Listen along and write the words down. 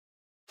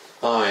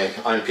Hi,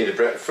 I'm Peter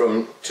Brett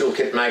from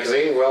Toolkit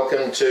Magazine.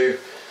 Welcome to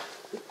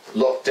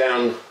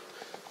Lockdown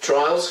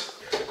Trials.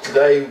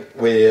 Today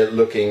we're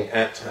looking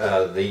at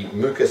the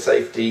Muka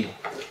Safety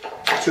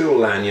tool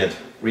lanyard,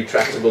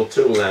 retractable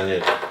tool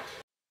lanyard.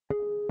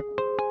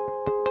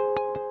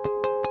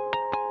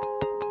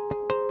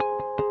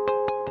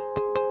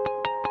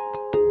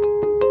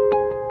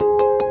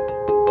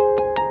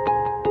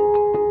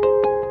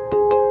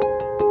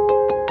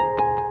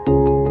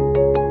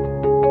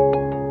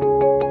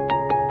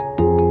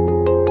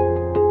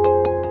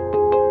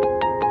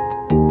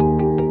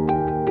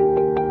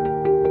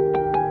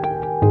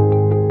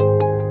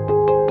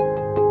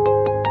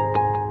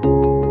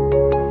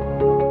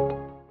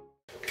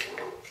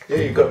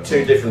 Here you've got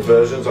two different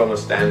versions on a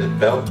standard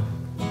belt.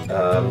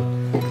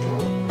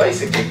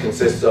 Basically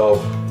consists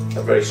of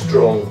a very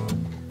strong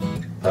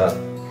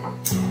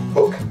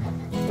hook.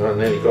 Oh,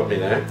 nearly got me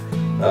there.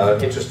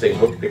 Interesting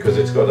hook because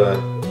it's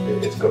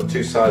got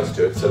two sides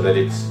to it, so that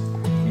it's,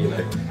 you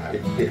know,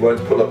 it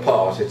won't pull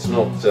apart. It's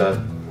not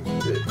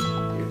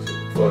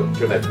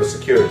for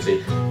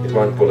security. It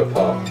won't pull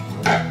apart.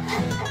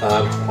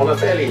 On a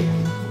fairly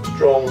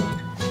strong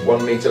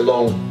 1 meter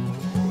long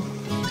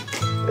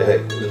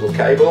little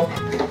cable,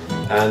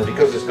 and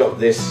because it's got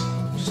this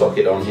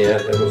socket on here,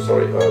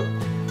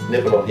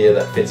 nipple on here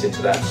that fits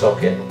into that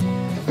socket,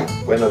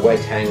 when a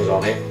weight hangs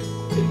on it,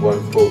 it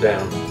won't pull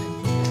down.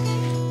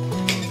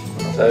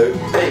 So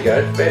there you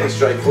go, fairly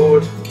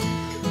straightforward.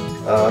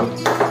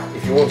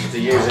 If you wanted to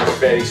use it,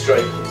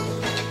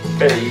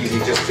 fairly easy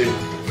just to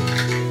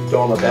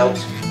don a belt.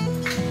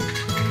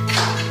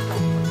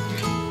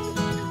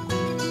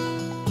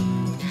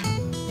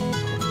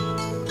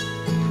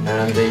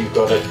 And there you've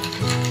got it.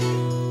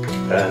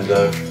 And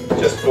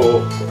just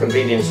for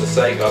convenience's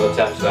sake, I'll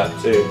attach that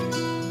to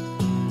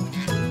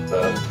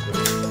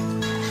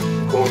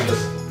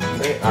cordless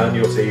thing, and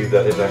you'll see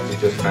that it actually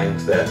just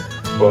hangs there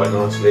quite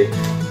nicely,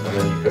 and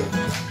then you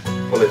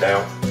can pull it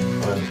out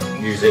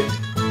and use it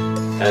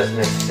as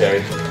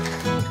necessary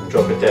and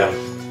drop it down.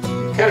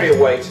 You carry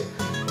a weight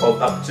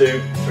of up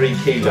to 3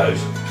 kilos,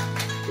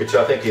 which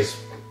I think is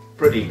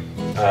pretty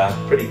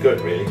good,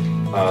 really.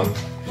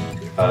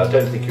 I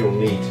don't think you'll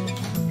need,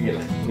 you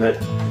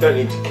don't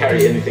need to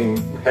carry anything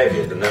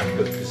heavier than that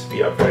because this will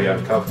be very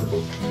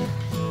uncomfortable.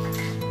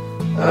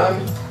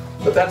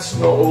 But that's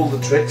not all the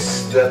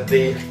tricks that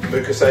the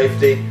Muka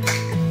Safety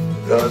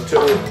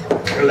tool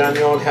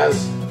lanyard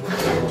has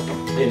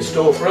in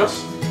store for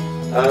us.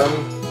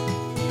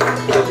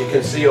 As you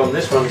can see on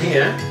this one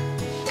here,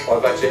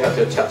 I've actually had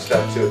to attach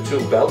that to a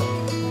tool belt,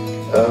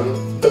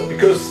 but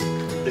because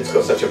it's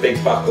got such a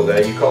big buckle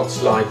there, you can't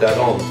slide that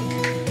on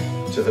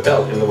to the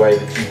belt in the way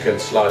that you can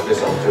slide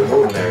this onto an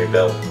ordinary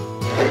belt.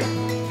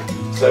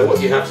 So what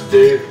you have to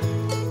do,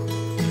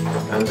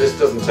 and this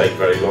doesn't take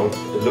very long,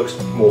 it looks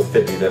more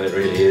fiddly than it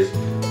really is,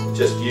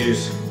 just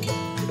use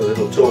a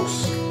little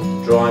Torx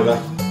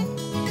driver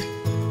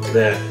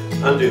there,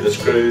 undo the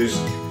screws,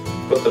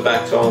 put the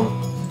backs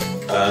on,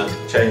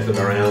 change them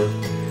around,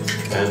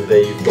 and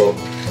there you've got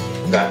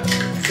that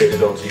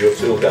fitted onto your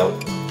tool belt.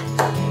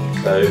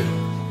 So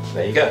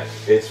there you go,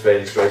 it's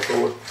fairly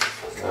straightforward,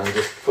 and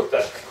just put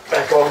that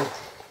back on.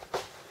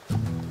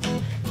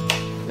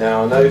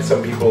 Now I know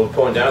some people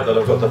point out that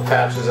I've got the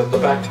pouches at the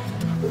back,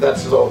 but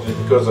that's largely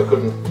because I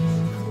couldn't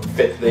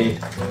fit the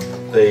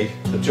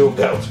tool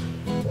belt,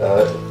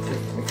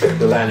 fit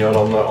the lanyard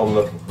on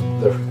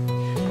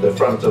the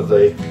front of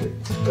the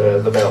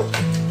belt.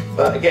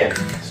 But again,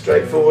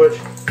 straightforward.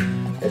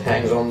 It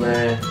hangs on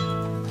there,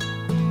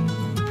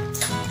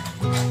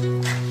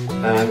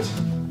 and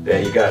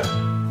there you go.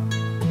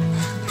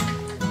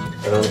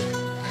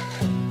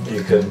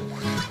 You can.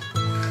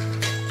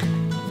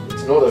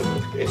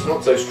 It's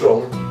not so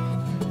strong.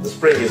 The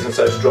spring isn't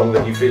so strong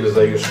that you feel as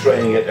though you're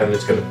straining it and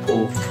it's going to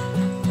pull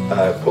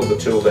the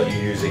tool that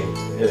you're using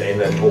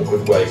in an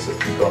awkward way, so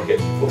that you can't get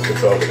full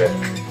control of it.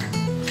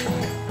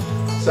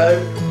 So,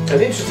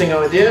 an interesting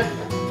idea.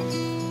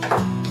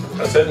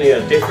 Certainly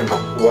a different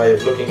way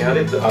of looking at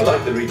it. I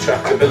like the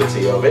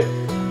retractability of it,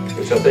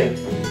 which I think,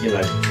 you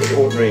know, with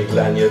ordinary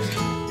lanyards,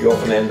 you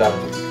often end up,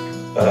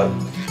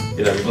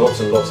 you know, with lots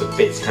and lots of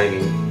bits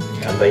hanging,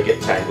 and they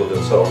get tangled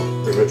and so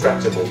on. The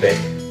retractable bit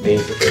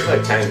means that there's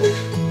no tangles,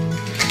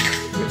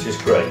 which is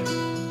great.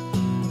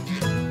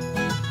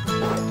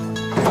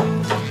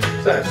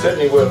 So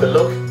certainly worth a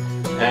look,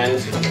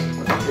 and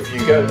if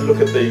you go and look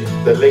at the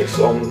links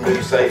on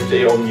Muka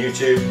Safety on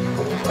YouTube,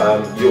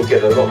 you'll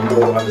get a lot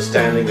more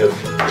understanding of,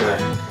 you know,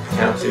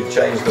 how to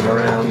change them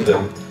around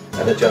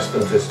and adjust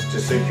them to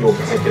suit your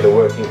particular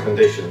working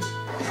conditions.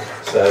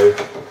 So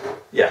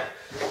yeah,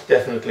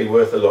 definitely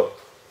worth a look.